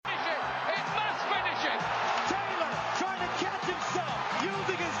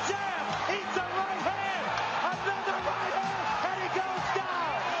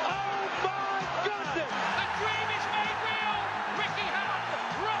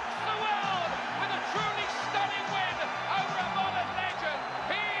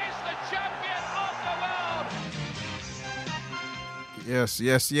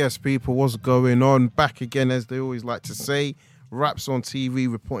Yes, people. What's going on? Back again, as they always like to say. Raps on TV,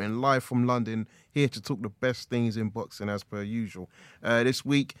 reporting live from London, here to talk the best things in boxing as per usual. This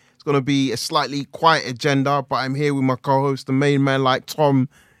week, it's going to be a slightly quiet agenda, but I'm here with my co-host, the main man like Tom,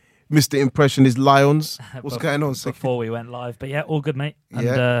 Mr. Impressionist Lions. What's going on? Before we went live, but yeah, all good, mate. And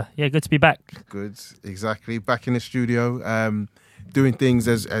yeah, good to be back. Good, exactly. Back in the studio, doing things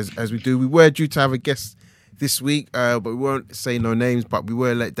as we do. We were due to have a guest this week, but we won't say no names, but we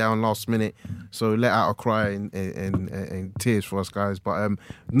were let down last minute, so let out a cry and tears for us, guys. But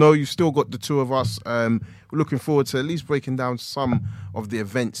no, you've still got the two of us. We're looking forward to at least breaking down some of the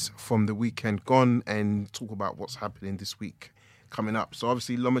events from the weekend gone and talk about what's happening this week coming up. So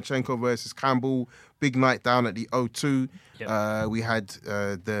obviously Lomachenko versus Campbell, big night down at the O2. Yep. We had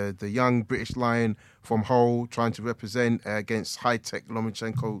the young British Lion from Hull trying to represent against high-tech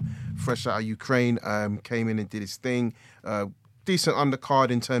Lomachenko, fresh out of Ukraine, came in and did his thing. Decent undercard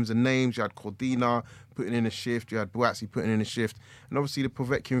in terms of names. You had Cordina putting in a shift. You had Buatsi putting in a shift. And obviously the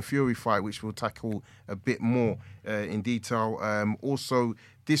Povetkin-Fury fight, which we'll tackle a bit more in detail. Also,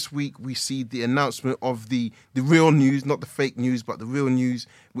 this week we see the announcement of the real news, not the fake news, but the real news,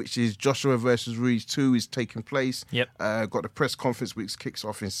 which is Joshua versus Ruiz 2 is taking place. Yep. Got the press conference which kicks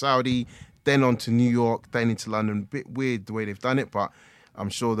off in Saudi, then on to New York, then into London. A bit weird the way they've done it, but I'm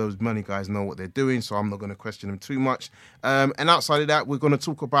sure those money guys know what they're doing, so I'm not going to question them too much. And outside of that, we're going to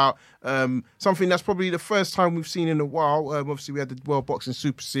talk about something that's probably the first time we've seen in a while. Obviously, we had the World Boxing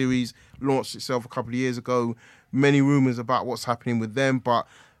Super Series launched itself a couple of years ago. Many rumours about what's happening with them, but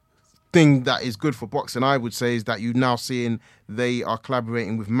thing that is good for boxing, I would say, is that you're now seeing they are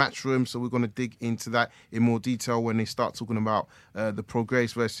collaborating with Matchroom. So we're going to dig into that in more detail when they start talking about the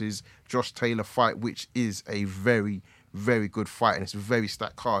Prograis versus Josh Taylor fight, which is a very, very good fight, and it's a very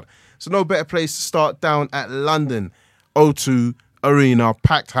stacked card. So no better place to start down at London. O2 Arena,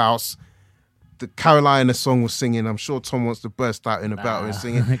 packed house. The Carolina song was singing. I'm sure Tom wants to burst out in a battle and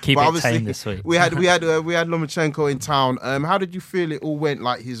singing. Keep but it tame this week. we had Lomachenko in town. How did you feel it all went?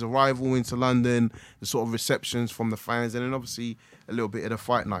 Like his arrival into London, the sort of receptions from the fans, and then obviously a little bit of the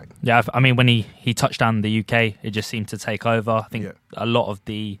fight night. Yeah, I mean when he touched down in the UK, it just seemed to take over. I think a lot of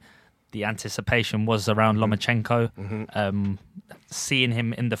the anticipation was around Lomachenko. Mm-hmm. Seeing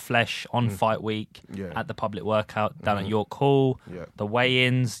him in the flesh on fight week at the public workout down at York Hall, the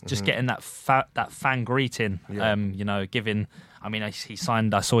weigh-ins, just getting that fan greeting. Giving. I mean, I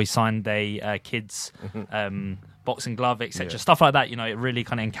saw he signed a kids boxing glove, etc. Stuff like that. You know, it really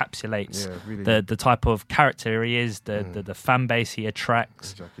kind of encapsulates the type of character he is, the fan base he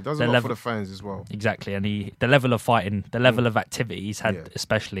attracts. Exactly. He does a lot for the fans as well. Exactly, and the level of fighting, the level of activity he's had,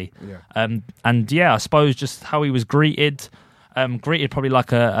 especially. I suppose just how he was greeted probably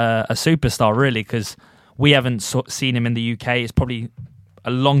like a superstar, really, because we haven't seen him in the UK. It's probably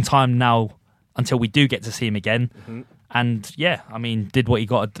a long time now until we do get to see him again. Mm-hmm. And I mean, did what he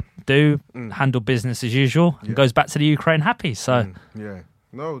got to do, handle business as usual, and goes back to the Ukraine happy. So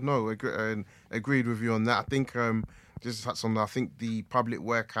agreed with you on that. I think just to touch on that, I think the public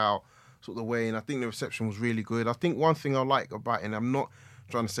workout sort of way, and I think the reception was really good. I think one thing I like about it, and I'm not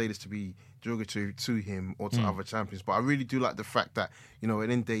trying to say this to be derogatory to him or to other champions, but I really do like the fact that, you know, at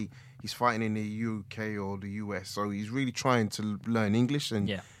the end of the day, he's fighting in the UK or the US, so he's really trying to learn English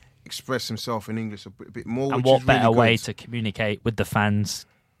and express himself in English a bit more. And what better way to communicate with the fans,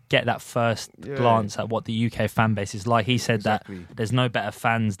 get that first glance at what the UK fan base is like. He said that there's no better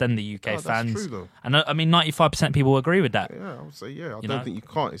fans than the UK fans. That's true, though. And I mean, 95% of people agree with that. Yeah, I would say, I don't think you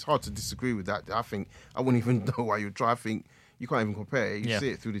can't. It's hard to disagree with that. I think I wouldn't even know why you'd try. I think you can't even compare it. You see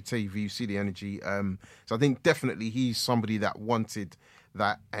it through the TV, you see the energy. So I think definitely he's somebody that wanted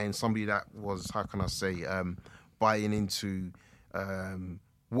that, and somebody that was, how can I say, buying into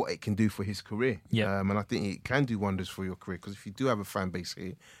what it can do for his career. And I think it can do wonders for your career, because if you do have a fan base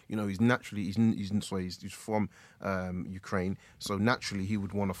here, you know, he's from Ukraine, so naturally he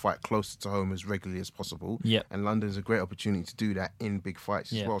would want to fight closer to home as regularly as possible. And London's a great opportunity to do that in big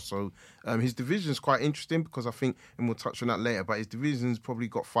fights as well. So his division's quite interesting, because I think, and we'll touch on that later, but his division's probably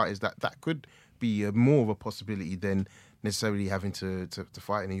got fighters that could be more of a possibility than necessarily having to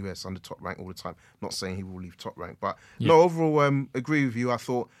fight in the US under top rank all the time. Not saying he will leave top rank, but no, overall, agree with you. I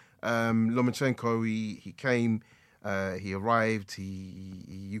thought Lomachenko, he came, he arrived,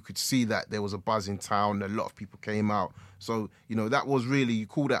 you could see that there was a buzz in town, a lot of people came out. So, you know, that was really, you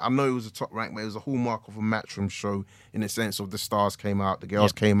call that, I know it was a top rank, but it was a hallmark of a Matchroom show in the sense of the stars came out, the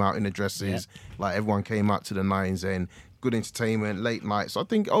girls came out in the dresses, like everyone came out to the nines, and good entertainment, late night. So I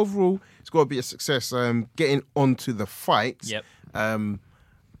think overall it's got to be a success. Getting onto the fight,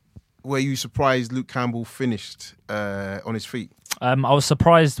 were you surprised Luke Campbell finished on his feet? I was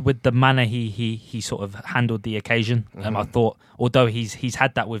surprised with the manner he sort of handled the occasion. I thought, although he's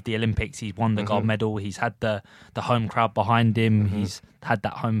had that with the Olympics, he's won the gold medal. He's had the home crowd behind him. He's had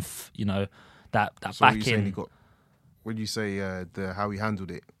that home, that so backing. When you say how he handled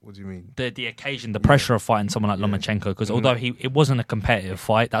it, what do you mean? The occasion, the pressure of fighting someone like Lomachenko, because although it wasn't a competitive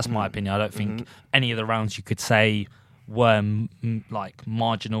fight, that's my opinion. I don't think any of the rounds you could say were like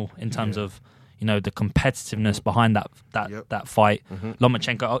marginal in terms of the competitiveness behind that fight.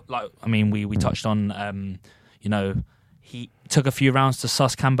 Lomachenko, we touched on he took a few rounds to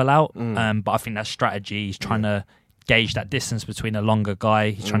suss Campbell out, but I think that's strategy. He's trying to gauge that distance between a longer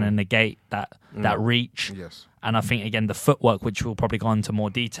guy. He's trying to negate that reach. Yes. And I think, again, the footwork, which we'll probably go into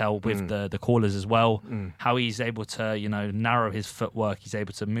more detail with the callers as well, how he's able to, narrow his footwork. He's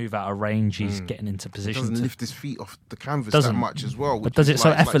able to move out of range. He's getting into position. He doesn't lift his feet off the canvas that much as well. But does it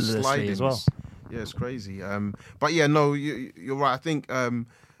so effortlessly as well. Yeah, it's crazy. But yeah, no, you're right. I think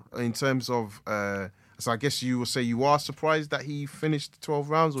in terms of, so I guess you will say you are surprised that he finished 12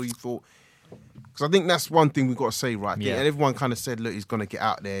 rounds, or you thought... Because I think that's one thing we've got to say, right? Yeah. And everyone kind of said, look, he's going to get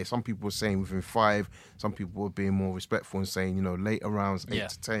out there. Some people were saying within 5. Some people were being more respectful and saying, later rounds, 8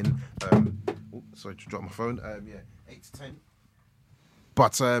 to 10. Sorry to drop my phone. 8 to 10.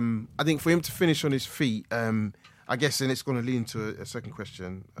 But I think for him to finish on his feet, I guess, and it's going to lead into a second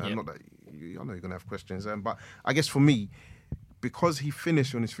question. Not that I know you're going to have questions. But I guess for me, because he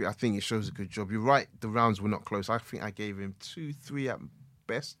finished on his feet, I think it shows a good job. You're right, the rounds were not close. I think I gave him 2, 3 at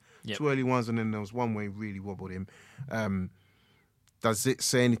best. 2 early ones, and then there was one where he really wobbled him. Does it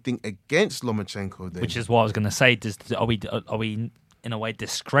say anything against Lomachenko then? Which is what I was going to say. Are we in a way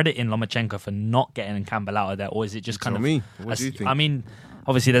discrediting Lomachenko for not getting Campbell out of there, or is it just kind of... What do you think? I mean,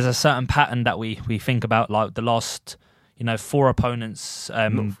 obviously there's a certain pattern that we think about, like the last 4 opponents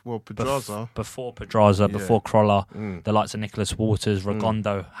Pedraza. before Pedraza, before Crolla, the likes of Nicholas Waters,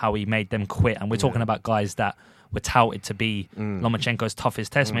 Rogondo, how he made them quit. And we're talking about guys that were touted to be Lomachenko's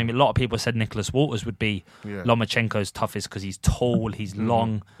toughest test. Maybe a lot of people said Nicholas Waters would be Lomachenko's toughest because he's tall, he's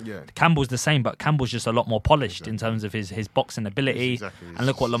long. Campbell's the same, but Campbell's just a lot more polished in terms of his boxing ability. And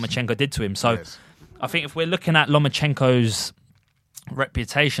look what Lomachenko did to him. So I think if we're looking at Lomachenko's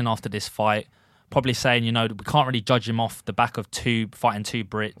reputation after this fight, probably saying, we can't really judge him off the back of fighting two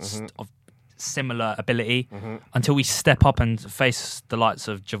Brits of similar ability until we step up and face the likes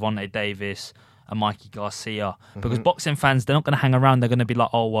of Gervonta Davis and Mikey Garcia. Because boxing fans, they're not going to hang around. They're going to be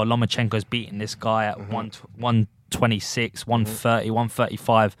like, oh, well, Lomachenko's beating this guy at 126, 130,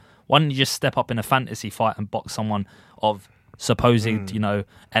 135. Why don't you just step up in a fantasy fight and box someone of supposed,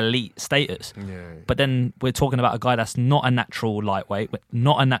 elite status? But then we're talking about a guy that's not a natural lightweight,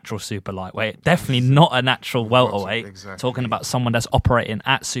 not a natural super lightweight, definitely not a natural welterweight. Talking about someone that's operating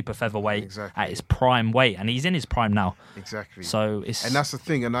at super featherweight at his prime weight, and he's in his prime now. So it's... And that's the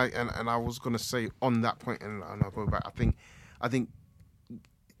thing, and I was going to say on that point, and I'll go back. I think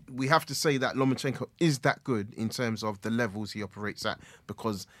we have to say that Lomachenko is that good in terms of the levels he operates at,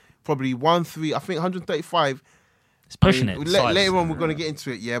 because probably 135. It's pushing it. Later on, we're going to get into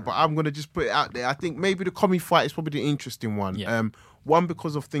it, but I'm going to just put it out there. I think maybe the Comey fight is probably the interesting one. One,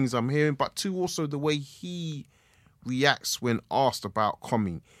 because of things I'm hearing, but two, also the way he reacts when asked about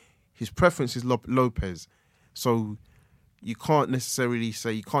Comey. His preference is Lopez. So you can't necessarily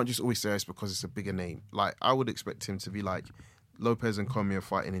say, you can't just always say it's because it's a bigger name. Like, I would expect him to be like, Lopez and Comey are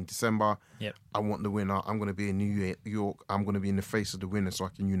fighting in December. I want the winner. I'm going to be in New York. I'm going to be in the face of the winner so I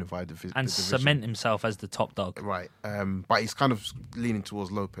can unify the division. Cement himself as the top dog. Right. But he's kind of leaning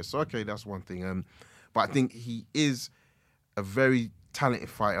towards Lopez. So, okay, that's one thing. But I think he is a very talented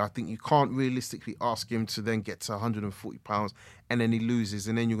fighter. I think you can't realistically ask him to then get to 140 pounds and then he loses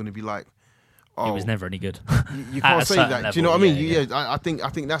and then you're going to be like, oh, he was never any good. You can't say that. Level, do you know what I mean? I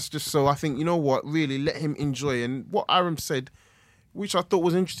think that's just so. I think, you know what, really let him enjoy. And what Aram said, which I thought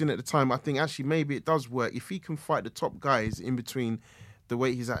was interesting at the time, I think actually maybe it does work. If he can fight the top guys in between the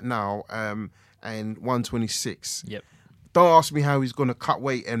weight he's at now and 126. Don't ask me how he's going to cut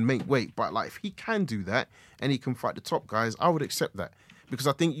weight and make weight, but like if he can do that and he can fight the top guys, I would accept that, because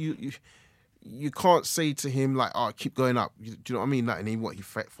I think you can't say to him like, oh, keep going up. Do you know what I mean? Like, and he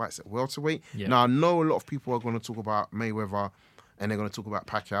fights at welterweight. Now I know a lot of people are going to talk about Mayweather and they're going to talk about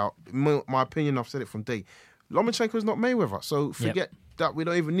Pacquiao. My opinion, I've said it from day. Lomachenko is not Mayweather, so forget that. We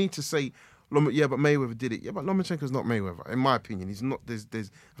don't even need to say, but Mayweather did it. But Lomachenko is not Mayweather, in my opinion. He's not. I think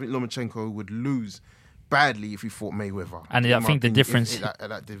Lomachenko would lose badly if he fought Mayweather. And I think the difference at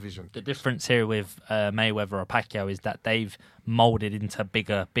that division, the difference here with Mayweather or Pacquiao is that they've molded into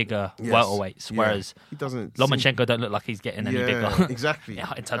bigger welterweights, whereas he doesn't. Lomachenko don't look like he's getting any bigger. Exactly.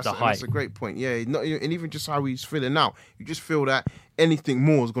 In terms of height. That's a great point. Yeah, and even just how he's feeling now, you just feel that anything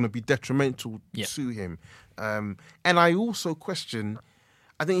more is going to be detrimental to him. And I also question.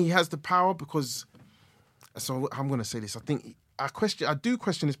 I think he has the power because. So I'm going to say this. I do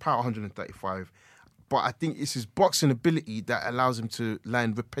question his power 135, but I think it's his boxing ability that allows him to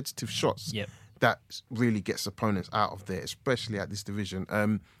land repetitive shots that really gets opponents out of there, especially at this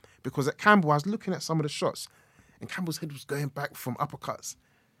division. Because at Campbell, I was looking at some of the shots, and Campbell's head was going back from uppercuts.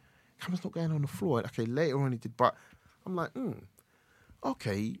 Campbell's not going on the floor. Okay, later on he did, but I'm like,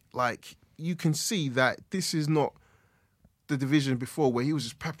 okay, like you can see that this is not the division before where he was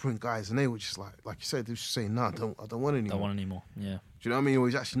just peppering guys and they were just like you said, they were just saying, no, I don't want any more. Don't want any more, yeah. Do you know what I mean? Or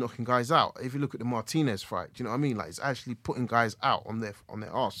he's actually knocking guys out. If you look at the Martinez fight, do you know what I mean? Like, he's actually putting guys out on their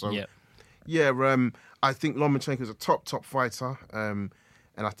arse. So, I think Lomachenko is a top fighter. And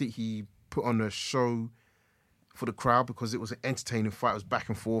I think he put on a show for the crowd because it was an entertaining fight. It was back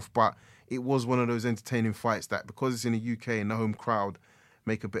and forth, but it was one of those entertaining fights that because it's in the UK and the home crowd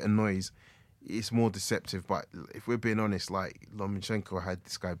make a bit of noise, it's more deceptive. But if we're being honest, like Lomachenko had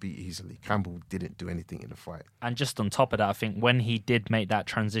this guy beat easily. Campbell didn't do anything in the fight. And just on top of that, I think when he did make that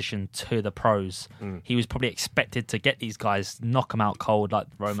transition to the pros, he was probably expected to get these guys, knock them out cold like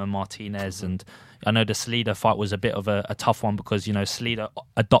Roman Martinez. And I know the Slater fight was a bit of a tough one because, you know, Slater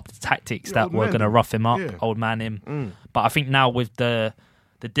adopted tactics that were going to rough him up, old man him. But I think now with the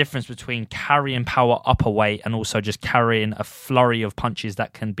difference between carrying power up a weight and also just carrying a flurry of punches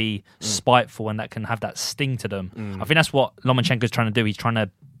that can be spiteful and that can have that sting to them. I think that's what Lomachenko's trying to do. He's trying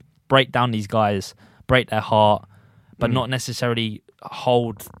to break down these guys, break their heart, but not necessarily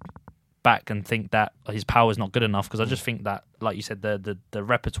hold back and think that his power is not good enough. Because I just think that, like you said, the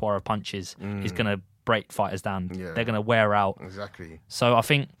repertoire of punches is going to break fighters down. Yeah. They're going to wear out. Exactly. So I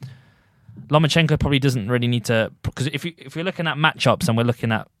think Lomachenko probably doesn't really need to, because if we're looking at matchups and we're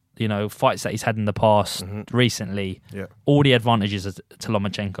looking at, you know, fights that he's had in the past recently, all the advantages are to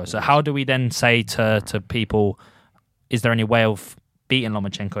Lomachenko. So how do we then say to people, is there any way of beating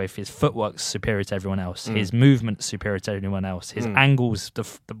Lomachenko if his footwork's superior to everyone else, his movement's superior to everyone else, his angles,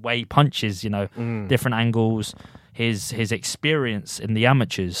 the way he punches, you know, different angles, his experience in the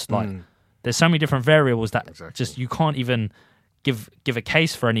amateurs, like there's so many different variables that just you can't even give a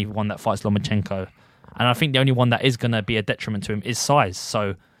case for anyone that fights Lomachenko. And I think the only one that is going to be a detriment to him is size.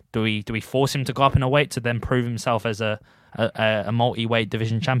 So do we force him to go up in a weight to then prove himself as a multi-weight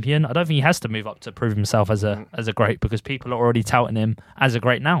division champion? I don't think he has to move up to prove himself as a great, because people are already touting him as a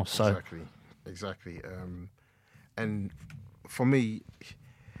great now. So exactly. And for me,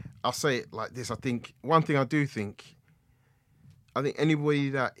 I'll say it like this. I think one thing I think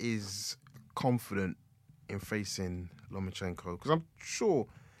anybody that is confident in facing Lomachenko, because I'm sure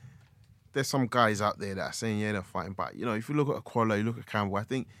there's some guys out there that are saying, they're fighting. But, you know, if you look at Aquila, you look at Campbell, I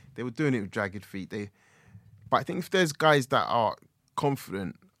think they were doing it with dragged feet. But I think if there's guys that are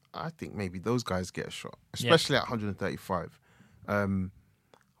confident, I think maybe those guys get a shot, especially at 135.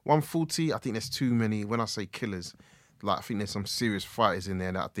 140, I think there's too many. When I say killers, like I think there's some serious fighters in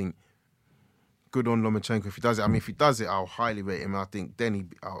there that I think good on Lomachenko if he does it. I mean, if he does it, I'll highly rate him. I think then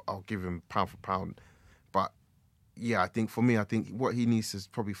I'll give him pound for pound. But yeah, I think for me, what he needs is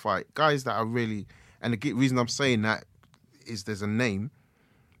probably fight guys that are really, and the reason I'm saying that is there's a name,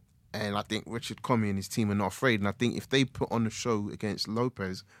 and I think Richard Comey and his team are not afraid. And I think if they put on the show against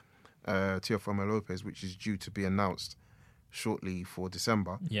Lopez, Teofimo Lopez, which is due to be announced shortly for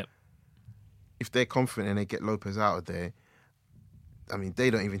December, if they're confident and they get Lopez out of there, I mean, they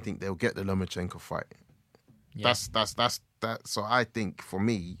don't even think they'll get the Lomachenko fight. That's that. So I think for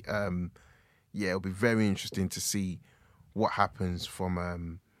me, it'll be very interesting to see what happens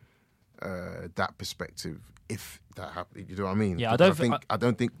from that perspective. If that happens, you know what I mean? Yeah, I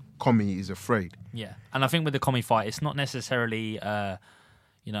don't think Comey is afraid. Yeah, and I think with the Comey fight, it's not necessarily a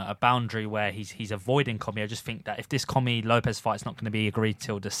boundary where he's avoiding Comey. I just think that if this Comey Lopez fight's not going to be agreed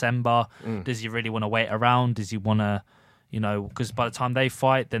till December, does he really want to wait around? Does he want to? You know, because by the time they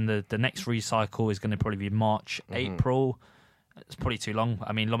fight, then the next recycle is going to probably be March, April. It's probably too long.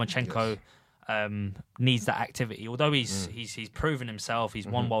 I mean, Lomachenko needs that activity. Although he's proven himself, he's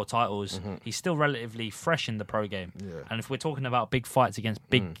won world titles, he's still relatively fresh in the pro game. Yeah. And if we're talking about big fights against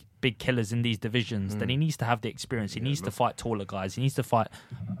big killers in these divisions, then he needs to have the experience. He needs to fight taller guys. He needs to fight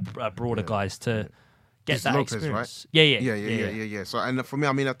broader guys to get that Lopez, experience. Right? Yeah. So, and for me,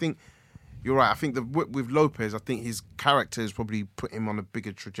 I mean, I think you're right. I think with Lopez, I think his character has probably put him on a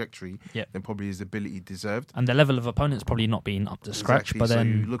bigger trajectory than probably his ability deserved. And the level of opponent's probably not been up to scratch. But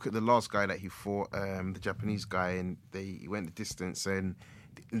then you look at the last guy that he fought, the Japanese guy, and he went the distance and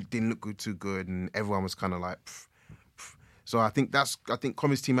didn't look too good, and everyone was kind of like. Pff. So I think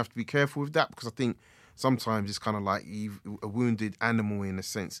Commy's team have to be careful with that, because I think sometimes it's kind of like a wounded animal in a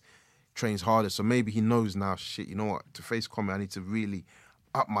sense trains harder. So maybe he knows now, shit, you know what, to face Commy, I need to really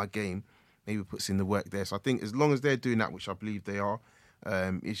up my game. Maybe puts in the work there. So I think as long as they're doing that, which I believe they are,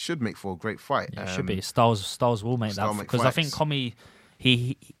 it should make for a great fight. Yeah, it should be. Styles will make that, because I think Commy,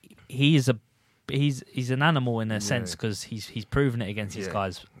 he's an animal in a sense, because he's proven it against these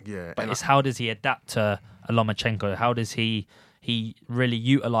guys. Yeah, but it's how does he adapt to a Lomachenko? How does he really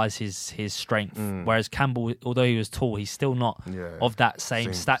utilise his strength? Whereas Campbell, although he was tall, he's still not of that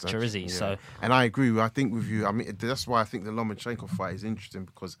same stature, is he? Yeah. So, and I agree. I think with you. I mean, that's why I think the Lomachenko fight is interesting,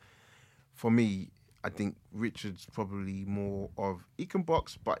 because for me, I think Richard's probably more of, he can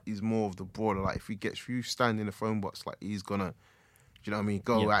box, but he's more of the brawler. Like if he gets you stand in the phone box, like he's gonna, do you know what I mean,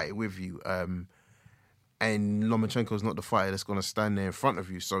 go at it with you. And Lomachenko's not the fighter that's gonna stand there in front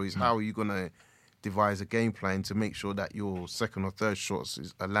of you. So how are you gonna devise a game plan to make sure that your second or third shots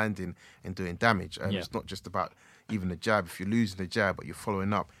are landing and doing damage? It's not just about even the jab. If you're losing the jab but you're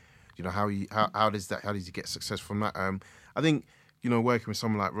following up, you know, how does he get success from that? I think, you know, working with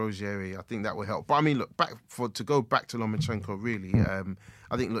someone like Rogeri, I think that will help. But I mean, look, to go back to Lomachenko, really,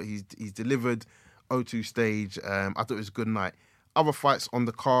 I think, look, he's delivered O2 stage. I thought it was a good night. Other fights on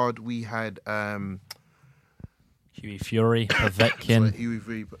the card, we had Hughie Fury, Povetkin.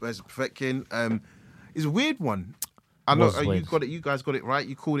 Povetkin. It's a weird one. I know you guys got it right.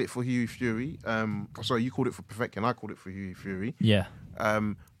 You called it for Hughie Fury. Sorry, you called it for Povetkin. I called it for Hughie Fury. Yeah.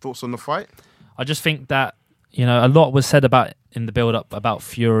 Thoughts on the fight? I just think that, you know, a lot was said about in the build-up about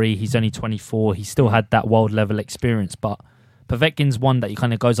Fury. He's only 24. He still had that world-level experience, but Povetkin's one that he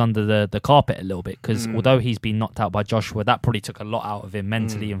kind of goes under the carpet a little bit, because although he's been knocked out by Joshua, that probably took a lot out of him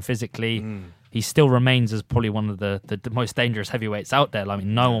mentally and physically. He still remains as probably one of the most dangerous heavyweights out there. I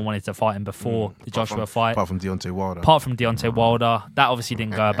mean, no one wanted to fight him before the Joshua fight. Apart from Deontay Wilder. That obviously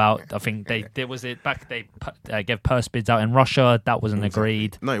didn't go about. I think they gave purse bids out in Russia. That wasn't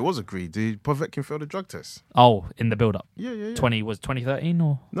agreed. No, it was agreed. Did Povetkin fail the drug test? Oh, in the build-up? Yeah. 2013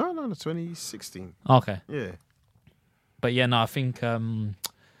 or? No, 2016. Okay. Yeah. But yeah, no, I think, Povetkin,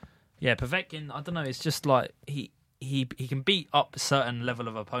 I don't know, it's just like he can beat up a certain level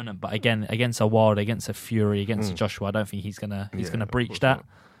of opponent, but again, against a Wilder, against a Fury, against a Joshua, I don't think he's gonna breach that.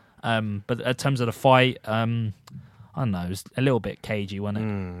 But in terms of the fight, I don't know, it was a little bit cagey,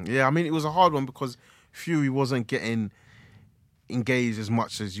 wasn't it? Yeah, I mean, it was a hard one because Fury wasn't getting engaged as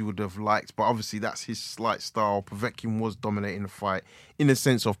much as you would have liked, but obviously that's his slight style. Povetkin was dominating the fight in the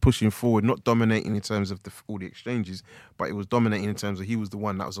sense of pushing forward, not dominating in terms of all the exchanges, but it was dominating in terms of he was the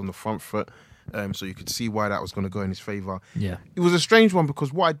one that was on the front foot. So you could see why that was going to go in his favour. Yeah, it was a strange one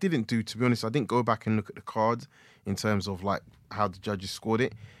because what I didn't do, to be honest, I didn't go back and look at the cards in terms of like how the judges scored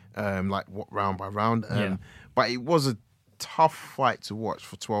it, like what round by round. But it was a tough fight to watch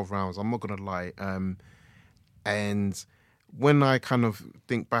for 12 rounds. I'm not going to lie. And when I kind of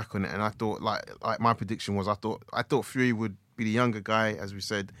think back on it, and I thought like my prediction was, I thought Fury would be the younger guy, as we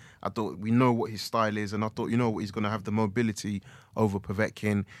said. I thought we know what his style is, and I thought, you know what, he's going to have the mobility over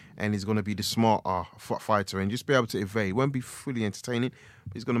Povetkin, and he's going to be the smarter fighter and just be able to evade. He won't be fully entertaining,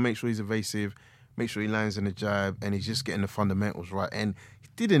 but he's going to make sure he's evasive, make sure he lands in the jab, and he's just getting the fundamentals right. And he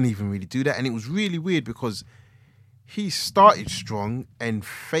didn't even really do that, and it was really weird because he started strong and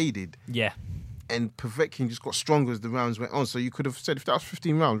faded. Yeah. And Povetkin just got stronger as the rounds went on. So you could have said if that was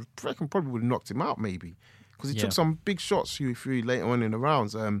 15 rounds, Povetkin probably would have knocked him out maybe. Because he took some big shots Fury later on in the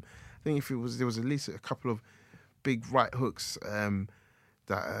rounds. I think there was at least a couple of big right hooks that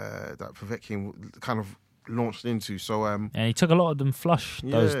Povetkin kind of launched into. So and he took a lot of them flush,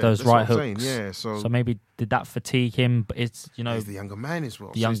 those right hooks. Yeah, so maybe did that fatigue him? But it's, you know, he's the younger man as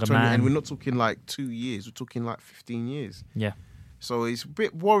well. The younger man, and we're not talking like 2 years. We're talking like 15 years. Yeah. So it's a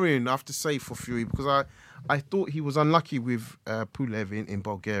bit worrying, I have to say, for Fury, because I thought he was unlucky with Pulev in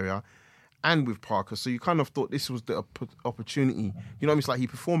Bulgaria and with Parker. So you kind of thought this was the opportunity. You know what I mean? It's like he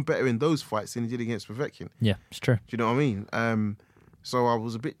performed better in those fights than he did against Povetkin. Yeah, it's true. Do you know what I mean? So I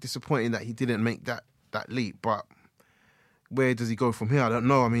was a bit disappointed that he didn't make that leap. But where does he go from here? I don't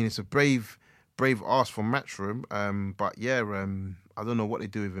know. I mean, it's a brave ask from Matchroom. But yeah, I don't know what they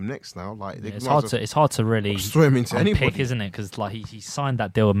do with him next now. Like, it's hard to really throw him into pick, isn't it? Because like he signed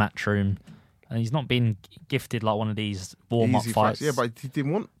that deal with Matchroom, and he's not been gifted like one of these warm-up fights. Yeah, but he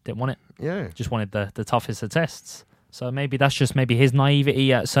didn't want it. Yeah, just wanted the toughest of tests. So maybe that's just his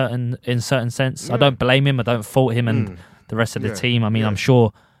naivety in certain sense. I don't blame him. I don't fault him and the rest of the team. I mean, I'm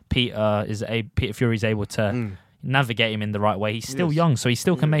sure Peter Fury is able to navigate him in the right way. He's still young, so he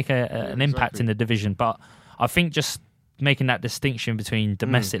still can make an impact in the division. But I think just making that distinction between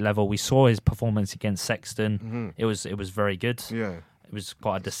domestic level, we saw his performance against Sexton. It was very good. Yeah. It was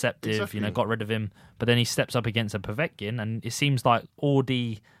quite deceptive, got rid of him. But then he steps up against a Povetkin, and it seems like all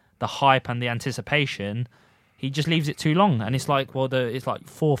the hype and the anticipation, he just leaves it too long. And it's like, it's like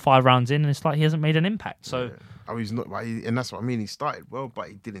 4 or 5 rounds in, and it's like he hasn't made an impact. So I mean, he's not, and that's what I mean. He started well, but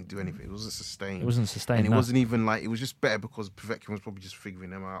he didn't do anything. It wasn't sustained. And it wasn't even like, it was just better because Povetkin was probably just figuring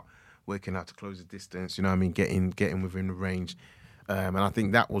them out, working out to close the distance, you know what I mean, getting within the range. And I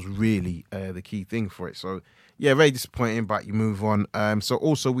think that was really the key thing for it. So, yeah, very disappointing, but you move on. So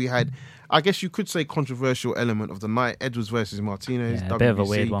also we had, I guess you could say, controversial element of the night, Edwards versus Martinez. Yeah, a bit of a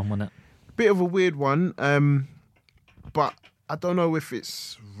weird one, wasn't it? Bit of a weird one, but I don't know if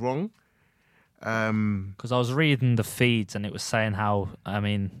it's wrong. Because I was reading the feeds and it was saying how, I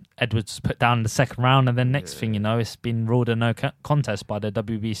mean, Edwards put down in the second round, and then next thing you know, it's been ruled a no contest by the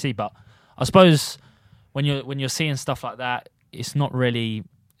WBC. But I suppose when you're seeing stuff like that, it's not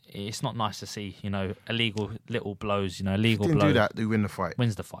nice to see, illegal little blows, illegal blows. If you didn't do that, you win the fight.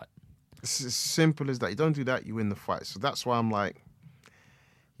 Wins the fight. It's as simple as that. You don't do that, you win the fight. So that's why I'm like,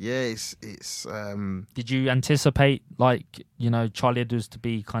 yeah, it's. Did you anticipate, Charlie Edwards to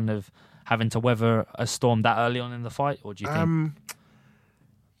be kind of having to weather a storm that early on in the fight, or do you think?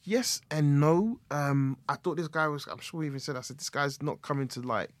 Yes and no. I thought this guy was. I'm sure he even said. I said this guy's not coming to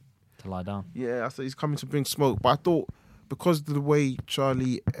lie down. Yeah, I thought he's coming to bring smoke. But I thought because of the way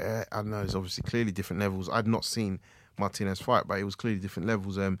Charlie, I know it's obviously clearly different levels. I'd not seen Martinez fight, but it was clearly different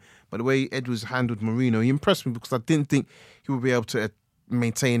levels. But the way Edwards handled Moreno, he impressed me because I didn't think he would be able to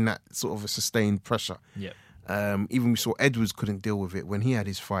maintain that sort of a sustained pressure. Yeah. Even we saw Edwards couldn't deal with it when he had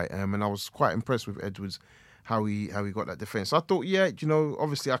his fight, and I was quite impressed with Edwards how he got that defense. So I thought,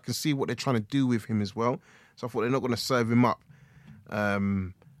 obviously I can see what they're trying to do with him as well. So I thought they're not going to serve him up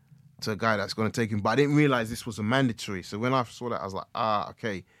to a guy that's going to take him. But I didn't realize this was a mandatory. So when I saw that, I was like,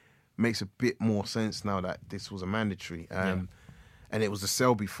 okay, makes a bit more sense now that this was a mandatory. And it was the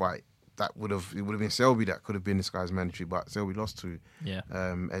Selby fight. It would have been Selby that could have been this guy's mandatory, but Selby lost to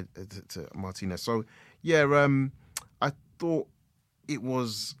Martinez. So I thought it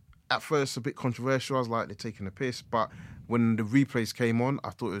was at first a bit controversial. I was like, they're taking a piss, but when the replays came on, I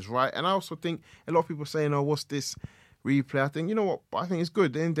thought it was right. And I also think a lot of people are saying, "Oh, what's this replay?" I think, you know what? I think it's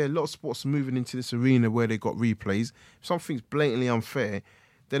good. Then there are a lot of sports moving into this arena where they got replays. If something's blatantly unfair,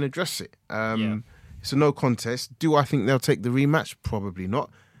 then address it. It's a no contest. Do I think they'll take the rematch? Probably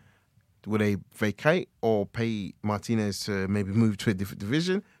not. Will they vacate or pay Martinez to maybe move to a different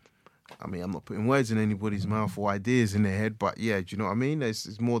division? I mean, I'm not putting words in anybody's mouth or ideas in their head, but yeah, do you know what I mean?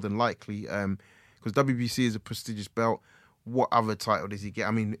 It's more than likely because WBC is a prestigious belt. What other title does he get?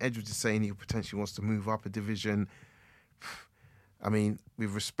 I mean, Edwards is saying he potentially wants to move up a division. I mean,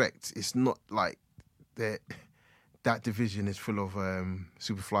 with respect, it's not like that division is full of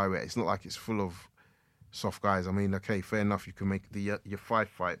super flyweight. It's not like it's full of soft guys. I mean, okay, fair enough, you can make your 5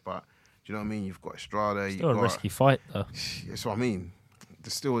 fight, but do you know what I mean? You've got Estrada. Still a risky fight, though. That's what I mean.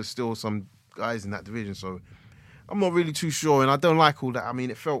 There's still some guys in that division, so I'm not really too sure, and I don't like all that. I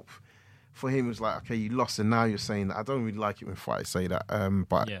mean, it felt for him, it was like, okay, you lost, and now you're saying that. I don't really like it when fighters say that,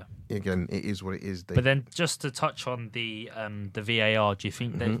 but again, it is what it is. But then, just to touch on the VAR, do you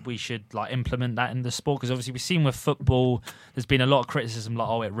think that we should implement that in the sport? Because obviously we've seen with football, there's been a lot of criticism,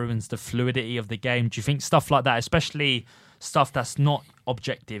 it ruins the fluidity of the game. Do you think stuff like that, especially stuff that's not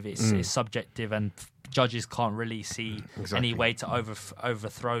objective, it's subjective, and judges can't really see any way to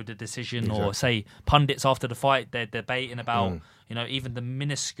overthrow the decision, or say pundits after the fight, they're debating about even the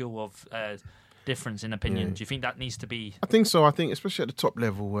minuscule of difference in opinion. Do you think that needs to be? I think so. I think especially at the top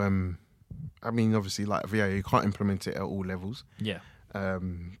level. I mean, obviously, like VAR, you can't implement it at all levels. Yeah.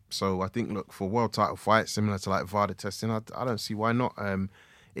 So I think, look, for world title fights similar to like VAR testing, I don't see why not.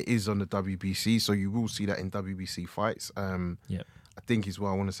 It is on the WBC, so you will see that in WBC fights. I think as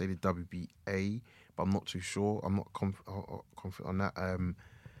well, I want to say the WBA, but I'm not too sure. I'm not confident on that.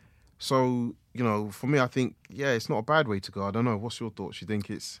 So, for me, I think, it's not a bad way to go. I don't know. What's your thoughts? You think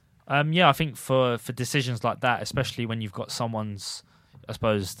it's... I think for decisions like that, especially when you've got someone's, I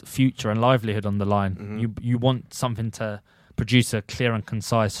suppose, future and livelihood on the line, you want something to produce a clear and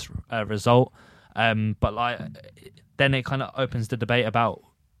concise result. But then it kind of opens the debate about,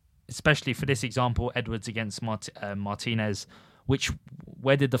 especially for this example, Edwards against Martinez,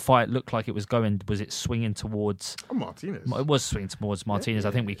 Where did the fight look like it was going? Was it swinging towards Martinez? It was swinging towards Martinez.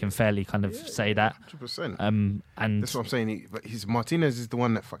 I think we can fairly kind of say that. 100%. And that's what I'm saying. But Martinez is the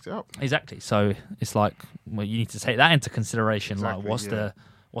one that fucked it up. Exactly. So it's like, well, you need to take that into consideration. Exactly, like,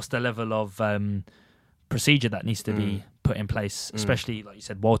 what's the level of procedure that needs to be put in place, especially like you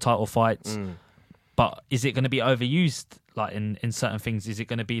said, world title fights. But is it going to be overused? Like in certain things, is it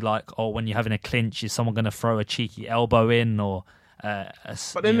going to be like, oh, when you're having a clinch, is someone going to throw a cheeky elbow in or?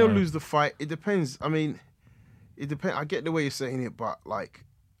 But then they'll lose the fight. It depends. I mean, it depends. I get the way you're saying it, but like,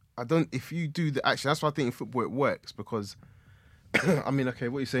 I don't. If you do the action, that's why I think in football it works because, I mean, okay,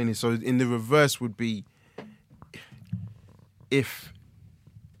 what you're saying is so. In the reverse would be if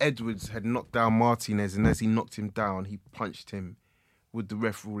Edwards had knocked down Martinez, and as he knocked him down, he punched him. Would the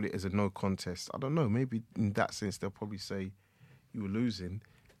ref rule it as a no contest? I don't know. Maybe in that sense, they'll probably say you were losing.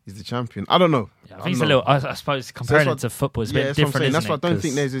 He's the champion. I don't know. Yeah, I think it's a little. I suppose comparing it to football is a bit different. That's why I don't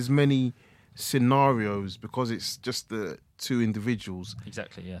think there's as many scenarios because it's just the two individuals.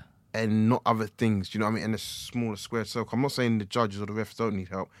 Exactly. Yeah. And not other things. Do you know what I mean? And a smaller square circle. I'm not saying the judges or the refs don't need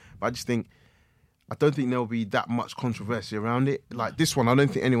help, but I just think I don't think there'll be that much controversy around it. Like this one, I don't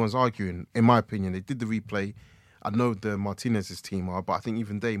think anyone's arguing. In my opinion, they did the replay. I know the Martinez's team are, but I think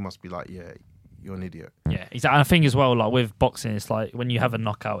even they must be like, yeah, you're an idiot. Yeah, exactly. And I think as well, like with boxing, it's like when you have a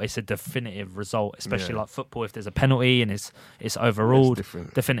knockout, it's a definitive result, especially like football. If there's a penalty and it's overruled,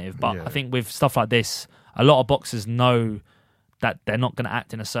 definitive. But I think with stuff like this, a lot of boxers know that they're not going to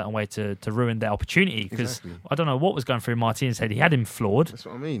act in a certain way to ruin their opportunity. Because I don't know what was going through Martinez's head. He had him floored. That's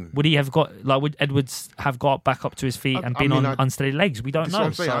what I mean. Would he have got would Edwards have got back up to his feet and been on unsteady legs? We don't know.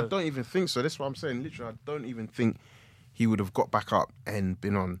 That's what I'm saying. I don't even think so. That's what I'm saying. Literally, I don't even think he would have got back up and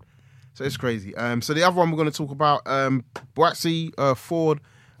been on. So it's crazy. So the other one we're going to talk about, Boatsy, Ford.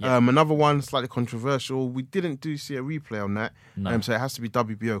 Another one slightly controversial. We didn't see a replay on that. No. So it has to be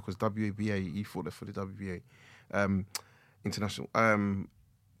WBO because WBA, he fought for the WBA. International.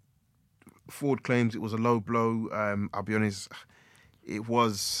 Ford claims it was a low blow. I'll be honest, it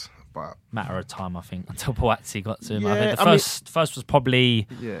was, but matter of time, I think, until Boatsy got to him. I think the first was probably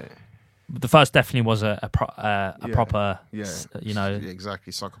the first definitely was a proper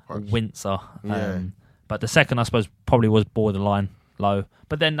exactly sucker punch wincer. But the second, I suppose, probably was borderline low.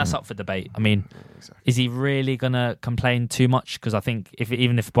 But then that's up for debate. I mean, is he really going to complain too much? Because I think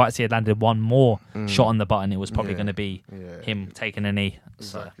even if Boatsy had landed one more shot on the button, it was probably going to be him taking a knee.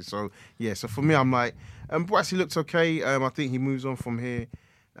 Exactly. So for me, I'm like, Boatsy looks okay. I think he moves on from here.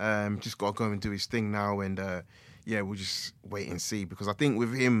 Just got to go and do his thing now. And we'll just wait and see. Because I think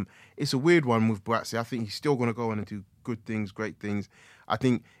with him, it's a weird one with Boatsy. I think he's still going to go on and do good things, great things. I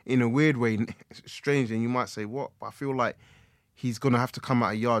think in a weird way, strange, and you might say, what? But I feel like he's going to have to come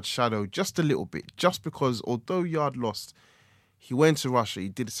out of Yard's shadow just a little bit, just because although Yard lost, he went to Russia, he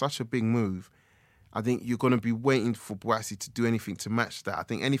did such a big move. I think you're going to be waiting for Boatsy to do anything to match that. I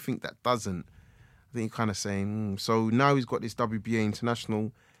think anything that doesn't, I think you're kind of saying, So now he's got this WBA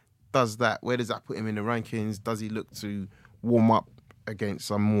International, does that, where does that put him in the rankings? Does he look to warm up against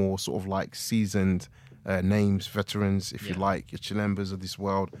some more sort of like seasoned names, veterans, if you like, your Chilembers of this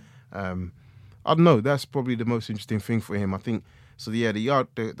world? I don't know. That's probably the most interesting thing for him. I think so. Yeah, the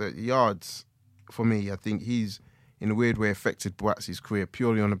yards for me. I think he's in a weird way affected Boatsy's career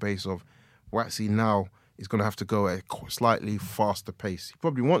purely on the basis of Boatsy now is going to have to go at a slightly faster pace. He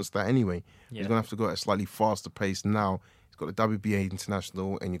probably wants that anyway. Yeah. He's going to have to go at a slightly faster pace now. He's got the WBA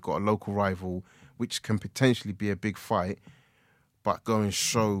International and you've got a local rival, which can potentially be a big fight. But go and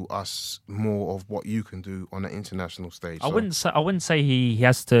show us more of what you can do on an international stage. I wouldn't say he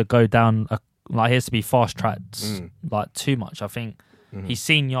has to go down he has to be fast tracked like too much. I think he's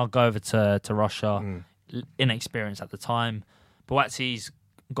seen Yard go over to Russia, inexperienced at the time. Boatsy's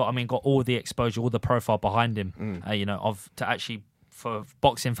got all the exposure, all the profile behind him. To actually for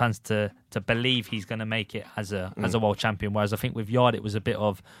boxing fans to believe he's going to make it as a world champion. Whereas I think with Yard it was a bit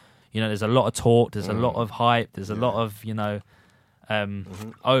of, there's a lot of talk, there's a lot of hype, there's a lot of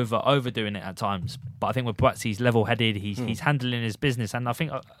overdoing it at times. But I think with Boatsy, he's level-headed, he's handling his business, and I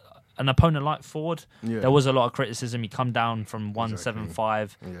think an opponent like Ford, there was a lot of criticism. He come down from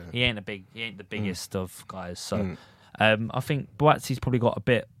 175. He ain't the biggest of guys. So I think Boatsy's probably got a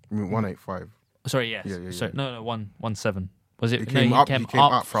bit. 185. Sorry, yes. Yeah. Sorry, no, 117. Was it? He came up from. He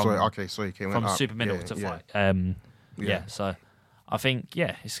came from up. super middle to fight. So I think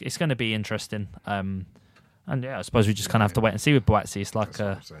it's going to be interesting. And I suppose we just kind of have to wait and see with Boatsy. It's like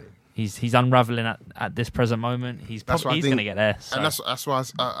he's unraveling at this present moment. He's going to get there. So. And that's why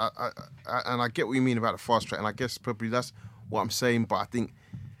I get what you mean about the fast track, and I guess probably that's what I'm saying. But I think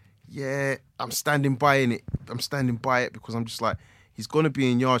yeah, I'm standing by it because I'm just like, he's going to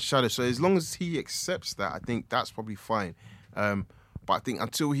be in yard shadow. So as long as he accepts that, I think that's probably fine. But I think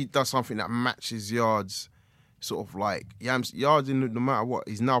until he does something that matches Yard's sort of like, Yard's no matter what,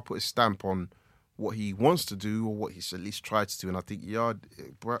 he's now put a stamp on what he wants to do or what he's at least tried to do. And I think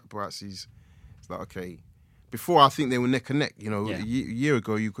Buatsi's, it's like, okay. Before, I think they were neck and neck. A year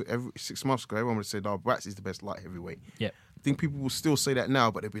ago, 6 months ago, everyone would have said, "Oh, Buatsi's the best light heavyweight." Yeah. I think people will still say that now,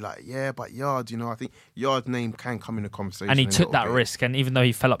 but they'll be like, "Yeah, but Yard." I think Yard's name can come in the conversation. And he took that risk, and even though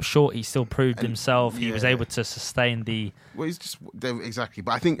he fell up short, he still proved himself. He was able to sustain the. Well, he's just exactly,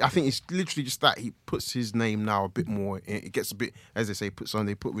 but I think it's literally just that he puts his name now a bit more. It gets a bit, as they say,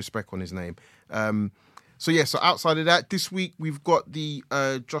 they put respect on his name. So outside of that, this week we've got the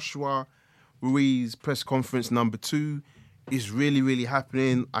Joshua Ruiz press conference number 2 is really, really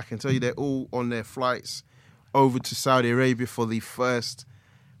happening. I can tell you they're all on their flights over to Saudi Arabia for the first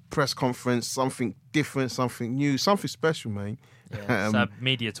press conference. Something different, something new, something special, man. Yeah, it's a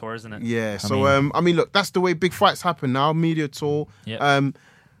media tour, isn't it? Yeah. I mean, look, that's the way big fights happen now. Media tour. Yep.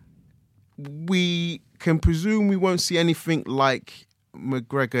 We can presume we won't see anything like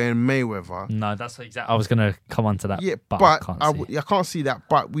McGregor and Mayweather. No, that's exactly. I was going to come on to that. Yeah, but I can't see that.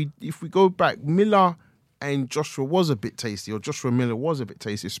 But if we go back, Miller and Joshua was a bit tasty, or Joshua Miller was a bit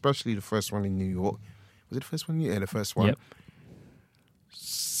tasty, especially the first one in New York. Was it the first one? Yeah, the first one. Yep.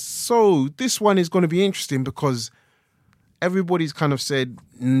 So this one is going to be interesting because everybody's kind of said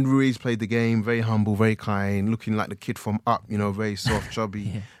Ruiz played the game, very humble, very kind, looking like the kid from Up, very soft,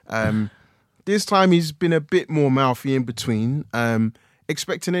 chubby. Yeah. This time he's been a bit more mouthy in between.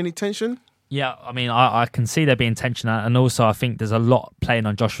 Expecting any tension? Yeah, I mean, I can see there being tension, and also I think there's a lot playing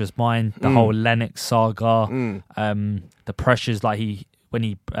on Joshua's mind. The whole Lennox saga, the pressures, like when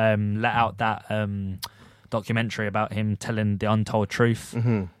he let out that documentary about him telling the untold truth,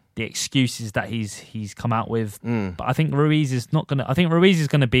 the excuses that he's come out with. But I think Ruiz is not gonna. I think Ruiz is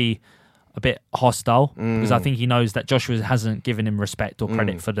going to be a bit hostile because I think he knows that Joshua hasn't given him respect or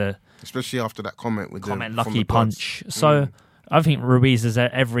credit for the, especially after that comment with the lucky punch. So I think Ruiz has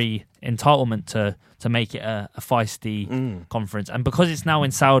every entitlement to make it a feisty conference, and because it's now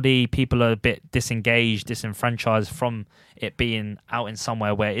in Saudi, people are a bit disengaged, disenfranchised from it being out in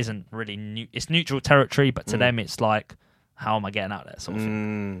somewhere where it isn't really it's neutral territory, but to them it's like, how am I getting out there, sort of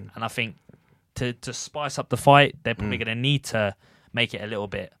thing. And I think to spice up the fight, they're probably going to need to make it a little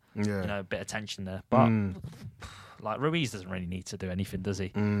bit. A bit of tension there, but like Ruiz doesn't really need to do anything, does he?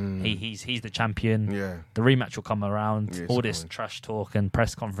 He's the champion. Yeah, the rematch will come around. All this trash talk and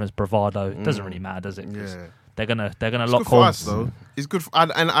press conference bravado doesn't really matter, does it? Yeah, they're gonna it's lock good for us, though. It's good,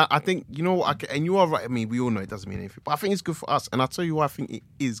 and I think and you are right. I mean, we all know it doesn't mean anything, but I think it's good for us. And I'll tell you why I think it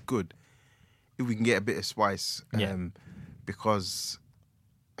is good if we can get a bit of spice. Because,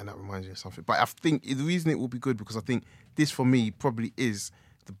 and that reminds me of something. But I think the reason it will be good because I think this for me probably is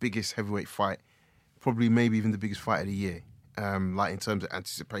the biggest heavyweight fight, probably maybe even the biggest fight of the year. Like in terms of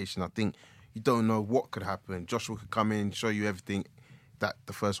anticipation, I think you don't know what could happen. Joshua could come in, show you everything that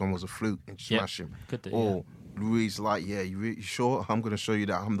the first one was a fluke and smash him. Could do, or Ruiz like, you sure? I'm going to show you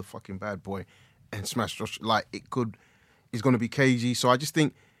that I'm the fucking bad boy and smash Joshua. Like it's going to be cagey. So I just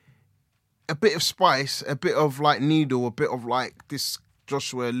think a bit of spice, a bit of like needle, a bit of like this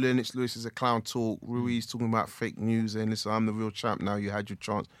Joshua Lennox Lewis is a clown talk, Ruiz talking about fake news and listen, I'm the real champ now, you had your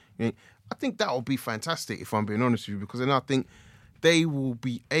chance. I think that will be fantastic if I'm being honest with you, because then I think they will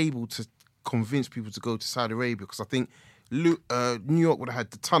be able to convince people to go to Saudi Arabia, because I think New York would have had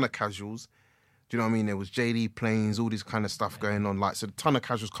a ton of casuals. Do you know what I mean? There was JD planes, all this kind of stuff going on. Like, so a ton of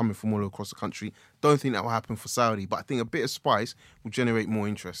casuals coming from all across the country. Don't think that will happen for Saudi, but I think a bit of spice will generate more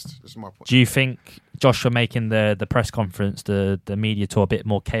interest. That's my point. Do you think Joshua making the press conference, the media tour a bit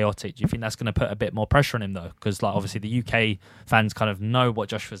more chaotic, do you think that's going to put a bit more pressure on him though? Because like obviously the UK fans kind of know what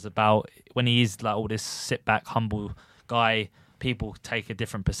Joshua's about. When he is like all this sit back, humble guy, people take a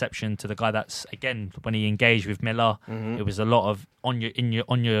different perception to the guy that's, again, when he engaged with Miller, it was a lot of in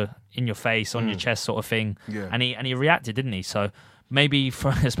your face, on your chest sort of thing. Yeah. And he reacted, didn't he? So maybe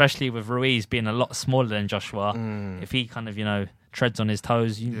especially with Ruiz being a lot smaller than Joshua, if he kind of, treads on his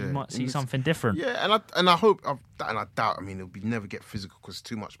toes, you might see something different. Yeah, and I hope, and I doubt, I mean, it'll be never get physical because it's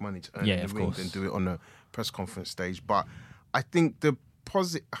too much money to earn in the ring and do it on a press conference stage. But I think the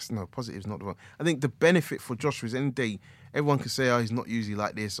positive is not the wrong. I think the benefit for Joshua is any day, everyone can say, he's not usually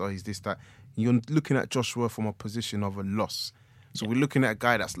like this or he's this, that. You're looking at Joshua from a position of a loss. So we're looking at a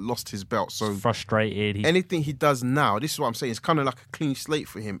guy that's lost his belt. So he's frustrated. Anything he does now, this is what I'm saying, it's kind of like a clean slate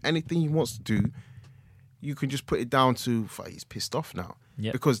for him. Anything he wants to do, you can just put it down to, he's pissed off now.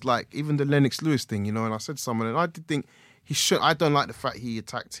 Yep. Because like even the Lennox Lewis thing, and I said to someone, and I did think I don't like the fact he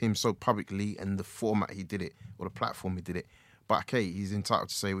attacked him so publicly and the format he did it, or the platform he did it. But okay, he's entitled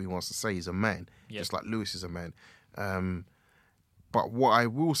to say what he wants to say. He's a man, just like Lewis is a man. But what I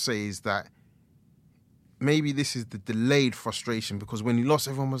will say is that maybe this is the delayed frustration, because when he lost,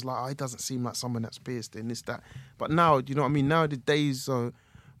 everyone was like, oh, he doesn't seem like someone that's pissed and this, that. But now, you know what I mean? Now the days are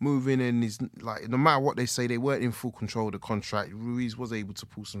moving, and he's like, no matter what they say, they weren't in full control of the contract. Ruiz was able to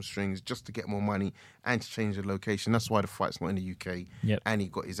pull some strings just to get more money and to change the location. That's why the fight's not in the UK. And he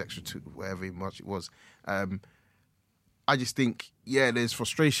got his extra whatever much it was. I just think, there's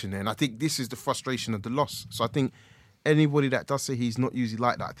frustration there. And I think this is the frustration of the loss. So I think anybody that does say he's not usually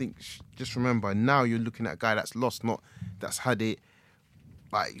like that, I think just remember, now you're looking at a guy that's lost, not that's had it,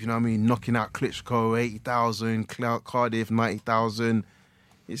 like, you know what I mean, knocking out Klitschko, 80,000, Cardiff, 90,000.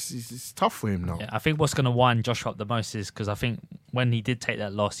 It's tough for him now. Yeah, I think what's going to wind Joshua up the most is because I think when he did take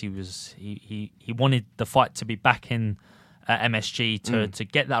that loss, he wanted the fight to be back in MSG to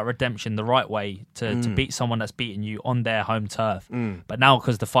get that redemption the right way, to beat someone that's beaten you on their home turf. But now,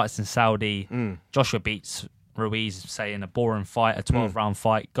 because the fight's in Saudi, Joshua beats Ruiz, say, in a boring fight, a 12-round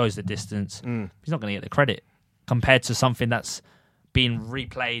fight, goes the distance. He's not going to get the credit compared to something that's being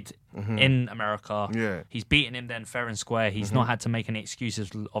replayed in America. He's beaten him then fair and square. He's not had to make any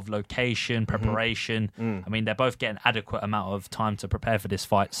excuses of location, preparation. I mean, they're both getting adequate amount of time to prepare for this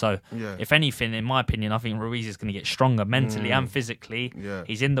fight. So, if anything, in my opinion, I think Ruiz is going to get stronger mentally and physically.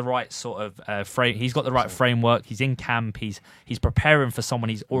 He's in the right sort of frame. He's got the right framework. He's in camp. He's preparing for someone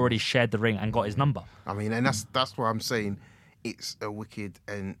he's already shared the ring and got his number. I mean, and that's why I'm saying it's a wicked,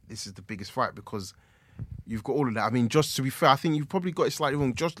 and this is the biggest fight, because you've got all of that. I mean, just to be fair, I think you've probably got it slightly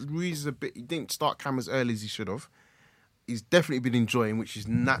wrong. Josh Ruiz is he didn't start camp as early as he should have. He's definitely been enjoying, which is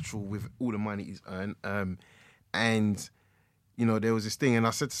natural with all the money he's earned. And, you know, there was this thing, and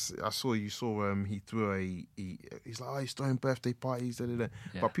he threw he's like, oh, he's throwing birthday parties,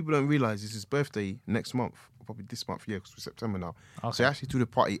 But people don't realise it's his birthday next month, probably this month, because we're September now. Okay. So he actually threw the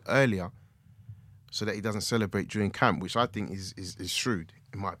party earlier so that he doesn't celebrate during camp, which I think is shrewd,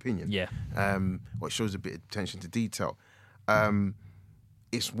 in my opinion. What shows a bit of attention to detail.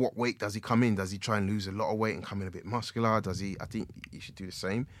 It's what weight does he come in? Does he try and lose a lot of weight and come in a bit muscular? I think he should do the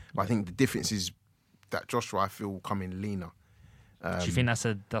same. But I think the difference is that Joshua, I feel, will come in leaner. Do you think that's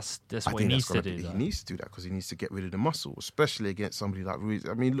what he needs to do? He needs to do that because he needs to get rid of the muscle, especially against somebody like Ruiz.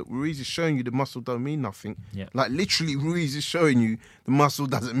 I mean, look, Ruiz is showing you the muscle don't mean nothing. Like, literally, Ruiz is showing you the muscle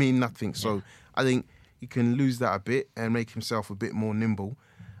doesn't mean nothing. So I think he can lose that a bit and make himself a bit more nimble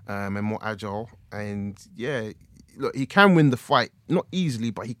and more agile. And, look, he can win the fight. Not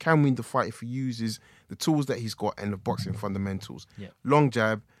easily, but he can win the fight if he uses the tools that he's got and the boxing fundamentals. Long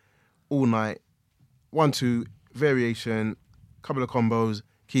jab, all night, 1-2, variation, couple of combos,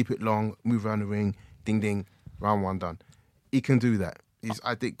 keep it long, move around the ring, ding, ding, round one done. He can do that.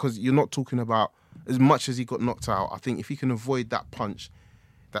 I think, because you're not talking about, as much as he got knocked out, I think if he can avoid that punch,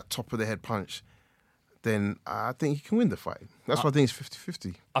 that top of the head punch, then I think he can win the fight. That's why I think it's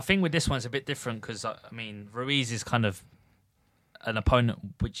 50-50. I think with this one it's a bit different because, I mean, Ruiz is kind of an opponent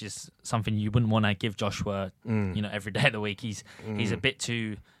which is something you wouldn't want to give Joshua, every day of the week. He's a bit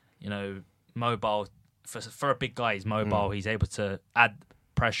too, mobile. For a big guy, he's mobile. He's able to add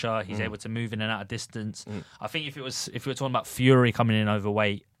pressure. He's able to move in and out of distance. I think if we were talking about Fury coming in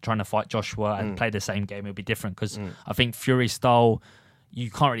overweight, trying to fight Joshua and play the same game, it would be different because I think Fury's style, you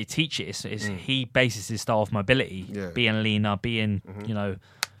can't really teach it. He bases his style off mobility, being leaner, being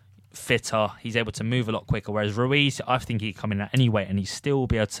fitter. He's able to move a lot quicker. Whereas Ruiz, I think he come in at any weight and he still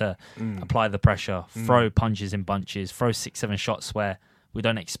be able to apply the pressure, throw punches in bunches, throw 6-7 shots where we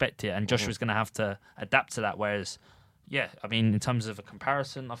don't expect it, and Joshua's going to have to adapt to that. Whereas, in terms of a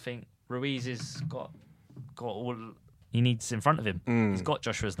comparison, I think Ruiz has got all he needs in front of him. He's got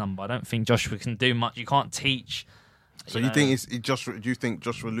Joshua's number. I don't think Joshua can do much. You can't teach. So you think it's Joshua? Do you think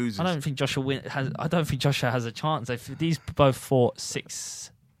Joshua loses? I don't think Joshua I don't think Joshua has a chance. If these both fought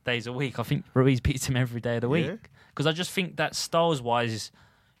 6 days a week, I think Ruiz beats him every day of the week. Because I just think that styles-wise,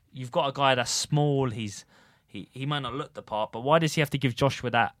 you've got a guy that's small. He might not look the part, but why does he have to give Joshua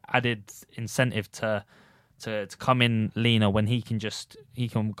that added incentive to come in leaner when he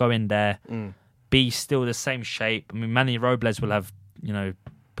can go in there, be still the same shape? I mean, Manny Robles will have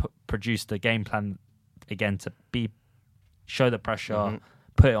produced a game plan again to show the pressure,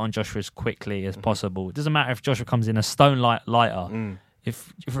 put it on Joshua as quickly as possible. It doesn't matter if Joshua comes in a stone lighter.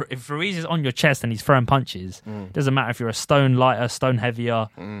 If Ruiz is on your chest and he's throwing punches, it doesn't matter if you're a stone lighter, stone heavier.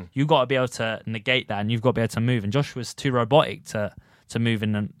 You've got to be able to negate that, and you've got to be able to move. And Joshua's too robotic to move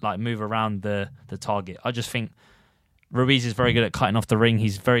in and move around the target. I just think Ruiz is very good at cutting off the ring.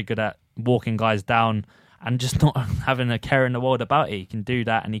 He's very good at walking guys down and just not having a care in the world about it. He can do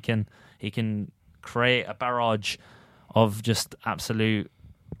that, and he can create a barrage of just absolute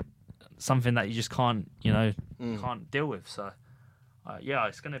something that you just can't, can't deal with. So,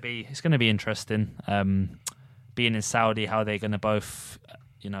 it's going to be interesting. Being in Saudi, how they're going to both,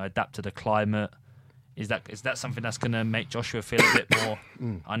 adapt to the climate. Is that something that's going to make Joshua feel a bit more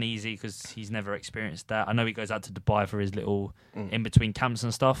uneasy because he's never experienced that? I know he goes out to Dubai for his little in between camps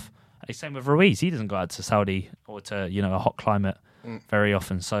and stuff. Same with Ruiz. He doesn't go out to Saudi or to a hot climate very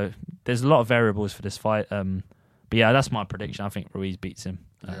often. So there's a lot of variables for this fight. But yeah, that's my prediction. I think Ruiz beats him.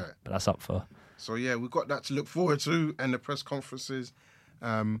 But that's up for. So yeah, we've got that to look forward to, and the press conferences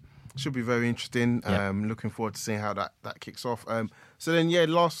should be very interesting. Looking forward to seeing how that kicks off. So then,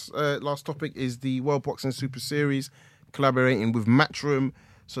 last topic is the World Boxing Super Series, collaborating with Matchroom.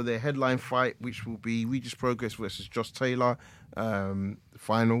 So their headline fight, which will be Regis Progress versus Josh Taylor,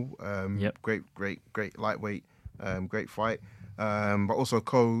 final. Great lightweight, great fight. But also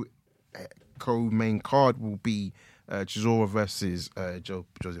co-main card will be Chisora versus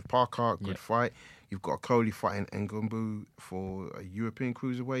Joseph Parker. Good fight. You've got Coley fighting Ngumbu for a European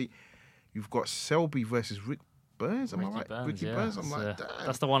cruiserweight. You've got Selby versus Rick Burns. Am I right? Ricky Burns. I'm like, damn.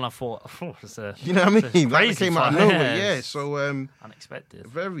 That's the one I thought. It's you know what I mean? That came out of nowhere. Yeah. So unexpected.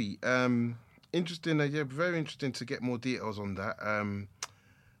 Very interesting. Very interesting to get more details on that.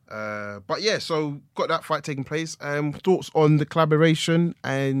 But yeah, so got that fight taking place. Thoughts on the collaboration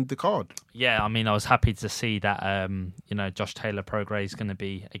and the card? Yeah, I mean, I was happy to see that. Josh Taylor Prograis is going to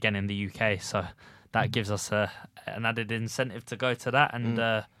be again in the UK, so that gives us an added incentive to go to that. And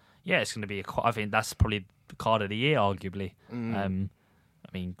it's going to be I think that's probably the card of the year, arguably. I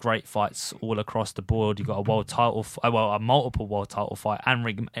mean, great fights all across the board. You've got a world title, a multiple world title fight, and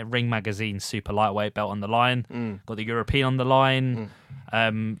Ring Magazine super lightweight belt on the line. Got the European on the line.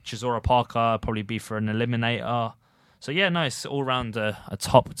 Chisora Parker probably be for an eliminator. So yeah, no, it's all round a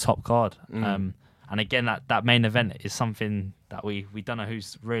top card. And again, that main event is something that we don't know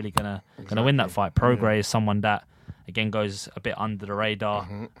who's really gonna win that fight. Prograis is someone that again goes a bit under the radar,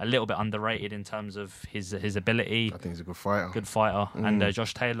 a little bit underrated in terms of his ability. I think he's a good fighter. And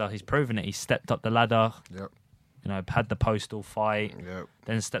Josh Taylor, he's proven it. He stepped up the ladder. Had the postal fight.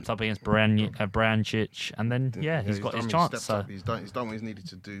 Then stepped up against Brancic, and then he's got his chance. So he's done what he's needed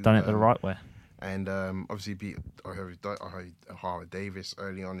to do. Done it the right way. And obviously beat O'Hara Davis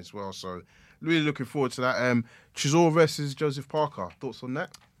early on as well. So really looking forward to that. Chisora versus Joseph Parker. Thoughts on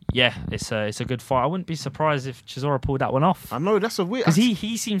that? Yeah, it's a good fight. I wouldn't be surprised if Chisora pulled that one off. I know, that's a weird... Because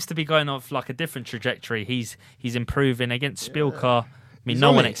he seems to be going off like a different trajectory. He's improving against Spilka. I mean,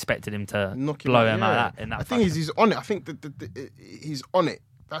 no one expected him to blow him out in that I think he's on it. I think that he's on it.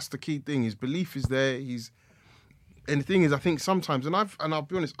 That's the key thing. His belief is there. And the thing is, I think sometimes, and I'll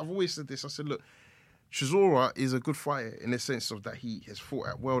be honest, I've always said this. I said, look, Chisora is a good fighter in the sense of that he has fought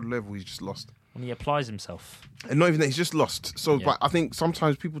at world level. He's just lost. And he applies himself. And not even that, he's just lost. So, but I think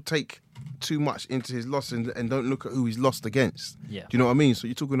sometimes people take too much into his loss and don't look at who he's lost against. Yeah. Do you know what I mean? So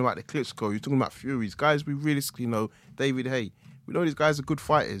you're talking about the Klitschko, you're talking about Furies. Guys, we realistically know, David Hay, we know these guys are good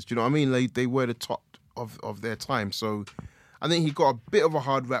fighters. Do you know what I mean? They were the top of their time. So I think he got a bit of a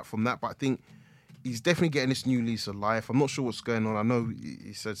hard rap from that, but I think he's definitely getting this new lease of life. I'm not sure what's going on. I know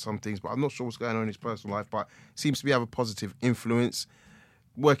he said some things, but I'm not sure what's going on in his personal life, but seems to be have a positive influence.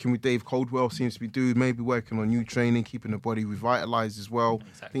 Working with Dave Coldwell seems to be doing, maybe working on new training, keeping the body revitalised as well.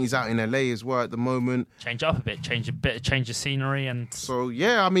 Exactly. I think he's out in LA as well at the moment. Change up a bit, change of scenery. And so,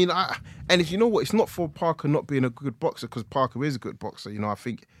 yeah, I mean, and if you know what, it's not for Parker not being a good boxer, because Parker is a good boxer. You know, I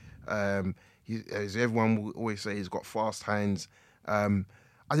think, as everyone will always say, he's got fast hands. I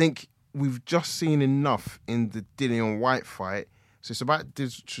think we've just seen enough in the Dillian White fight. So it's about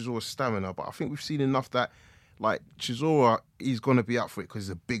Chisora's stamina, but I think we've seen enough that, like, Chisora, he's going to be up for it because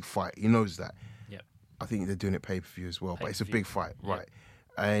it's a big fight. He knows that. Yep. I think they're doing it pay-per-view as well, but it's a big fight, yep. right?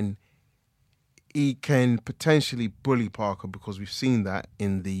 And he can potentially bully Parker because we've seen that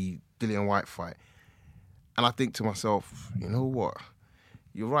in the Dillian White fight. And I think to myself, you know what?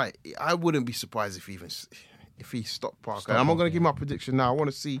 You're right. I wouldn't be surprised if he stopped Parker. I'm not going to give my prediction now. I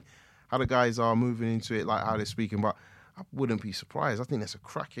want to see how the guys are moving into it, like how they're speaking, but I wouldn't be surprised. I think that's a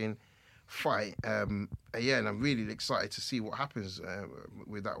cracking fight. And I'm really excited to see what happens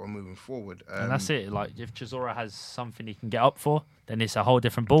with that one moving forward. And that's it. Like, if Chisora has something he can get up for, then it's a whole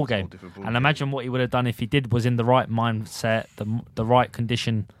different ball game. And imagine what he would have done if he was in the right mindset, the right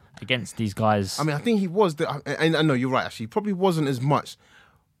condition against these guys. I mean, I think he was. And I know you're right. Actually, he probably wasn't as much.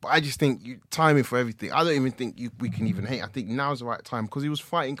 But I just think timing for everything. I don't even think we can even hate. I think now's the right time because he was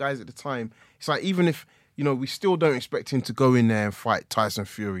fighting guys at the time. It's like, even if, we still don't expect him to go in there and fight Tyson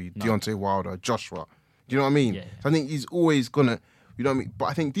Fury, Deontay Wilder, Joshua. Do you know what I mean? Yeah. So I think he's always gonna, you know what I mean? But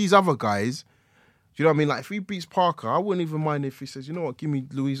I think these other guys, do you know what I mean? Like, if he beats Parker, I wouldn't even mind if he says, you know what, give me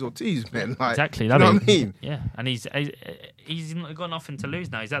Luis Ortiz, man. Like, exactly. Do you know what I mean? Yeah, and he's got nothing to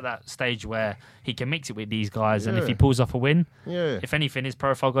lose now. He's at that stage where he can mix it with these guys, and if he pulls off a win, if anything, his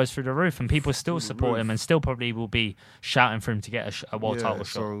profile goes through the roof, and people still support him, and still probably will be shouting for him to get a world title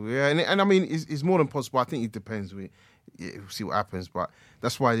shot. So and I mean, it's more than possible. I think it depends. We'll see what happens, but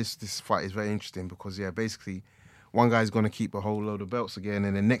that's why this fight is very interesting because basically, one guy's going to keep a whole load of belts again,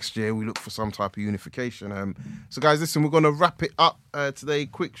 and then next year we look for some type of unification. So guys, listen, we're going to wrap it up today.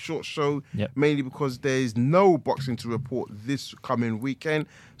 Quick, short show, mainly because there's no boxing to report this coming weekend.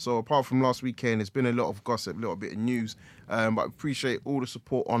 So apart from last weekend, there's been a lot of gossip, a little bit of news, but I appreciate all the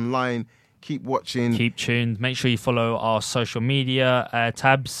support online. Keep watching. Keep tuned. Make sure you follow our social media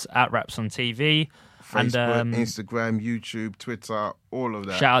tabs at Raps on TV. Facebook, and Instagram, YouTube, Twitter, all of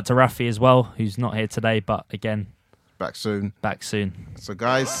that. Shout out to Rafi as well, who's not here today, but again... Back soon. Back soon. So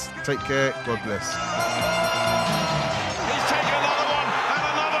guys, take care. God bless.